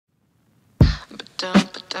When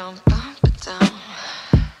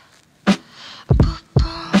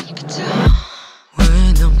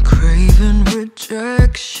I'm craving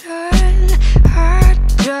rejection, I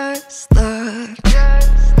just look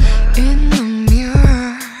in the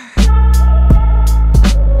mirror.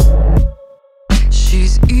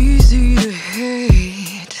 She's easy to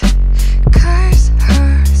hate, 'cause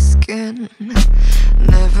her skin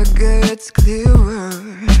never gets clearer.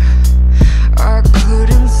 I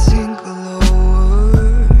couldn't sink lower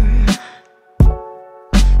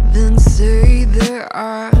than say that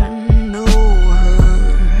I know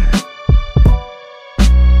her.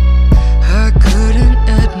 I couldn't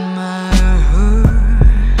admire her,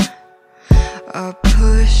 I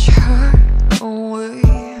push her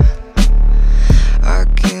away. I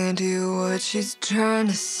can't hear what she's trying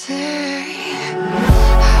to say.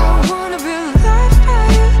 I wanna be loved by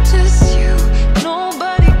you, just you,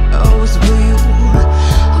 nobody else but you.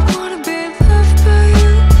 I wanna be loved by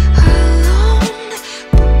you alone.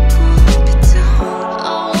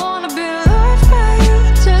 I wanna be loved by you,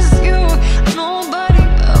 just you, nobody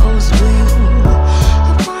else but you.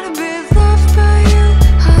 I wanna be loved by you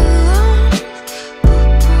alone.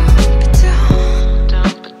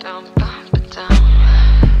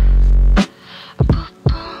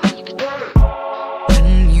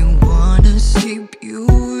 When you wanna see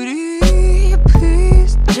beauty,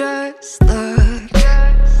 please just look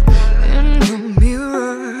in the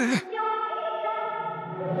mirror.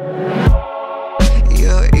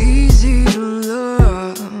 You're easy to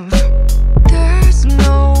love, there's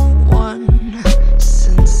no one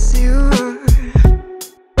sincerer.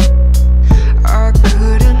 I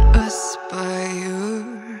couldn't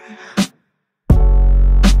aspire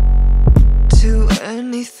to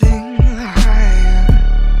anything higher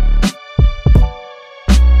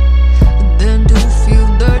than to feel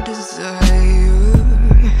the desire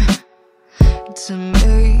to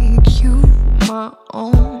make you my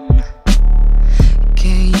own.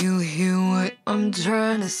 Can you hear what I'm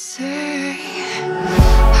trying to say?